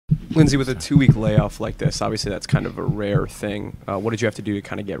Lindsey, with a 2-week layoff like this, obviously that's kind of a rare thing. What did you have to do to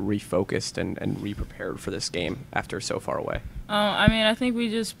kind of get refocused and re-prepared for this game after so far away? I think we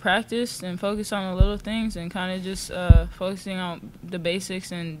just practiced and focused on the little things and kind of just focusing on the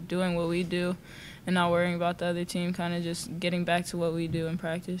basics and doing what we do and not worrying about the other team, kind of just getting back to what we do in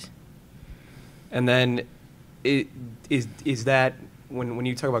practice. And then is that, when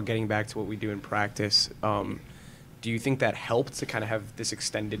you talk about getting back to what we do in practice, do you think that helped to kind of have this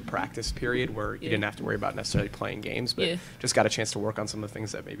extended practice period where you didn't have to worry about necessarily playing games, but just got a chance to work on some of the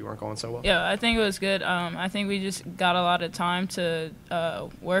things that maybe weren't going so well? Yeah, I think it was good. I think we just got a lot of time to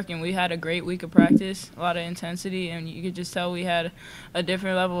work, and we had a great week of practice, a lot of intensity, and you could just tell we had a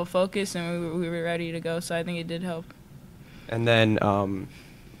different level of focus, and we were ready to go, so I think it did help. And then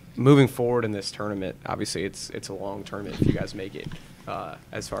moving forward in this tournament, obviously it's a long tournament if you guys make it,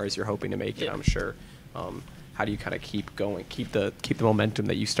 as far as you're hoping to make it, I'm sure. How do you kind of keep going, keep the momentum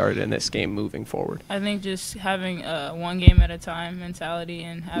that you started in this game moving forward? I think just having one game at a time mentality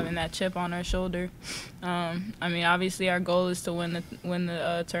and having that chip on our shoulder. Obviously our goal is to win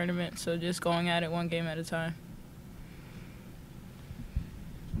the tournament, so just going at it one game at a time.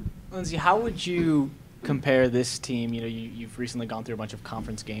 Lindsey, how would you compare this team? You've recently gone through a bunch of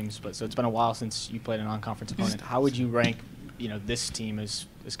conference games, so it's been a while since you played a non-conference opponent. How would you rank this team as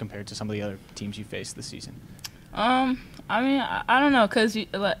compared to some of the other teams you faced this season? I don't know, because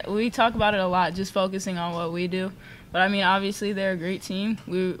we talk about it a lot, just focusing on what we do. But obviously they're a great team.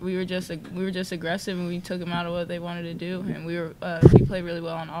 We were just aggressive, and we took them out of what they wanted to do, and we played really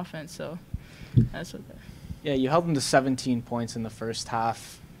well on offense. So that's what. Yeah, you held them to 17 points in the first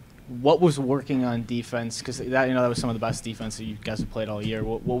half. What was working on defense? Because that was some of the best defense that you guys have played all year.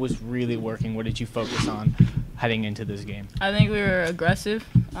 What was really working? What did you focus on heading into this game? I think we were aggressive.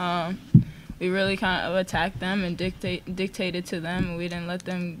 We really kind of attacked them and dictated to them, and we didn't let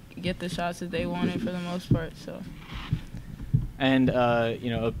them get the shots that they wanted for the most part. So. And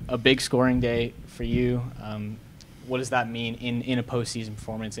a big scoring day for you. What does that mean in a postseason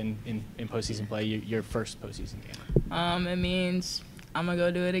performance, in postseason play, your first postseason game? It means I'm going to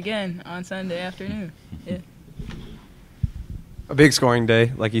go do it again on Sunday afternoon. Yeah. A big scoring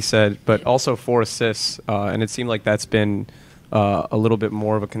day, like you said, but also 4 assists, and it seemed like that's been a little bit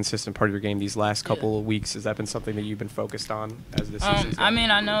more of a consistent part of your game these last couple of weeks. Has that been something that you've been focused on as this season's gone?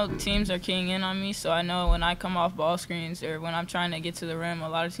 I know teams are keying in on me, so I know when I come off ball screens or when I'm trying to get to the rim, a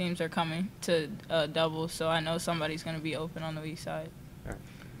lot of teams are coming to double, so I know somebody's going to be open on the weak side. All right.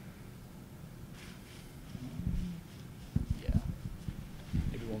 Yeah.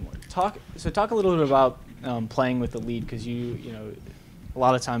 Maybe one more. Talk a little bit about playing with the lead, because a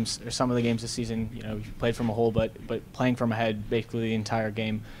lot of times, or some of the games this season, you played from a hole, but playing from ahead basically the entire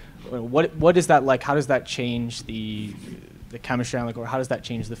game. What is that like? How does that change the chemistry, or how does that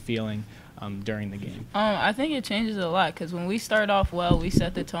change the feeling during the game? I think it changes a lot, because when we start off well, we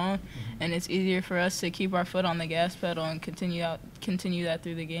set the tone, and it's easier for us to keep our foot on the gas pedal and continue that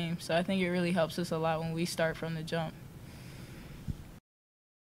through the game. So I think it really helps us a lot when we start from the jump.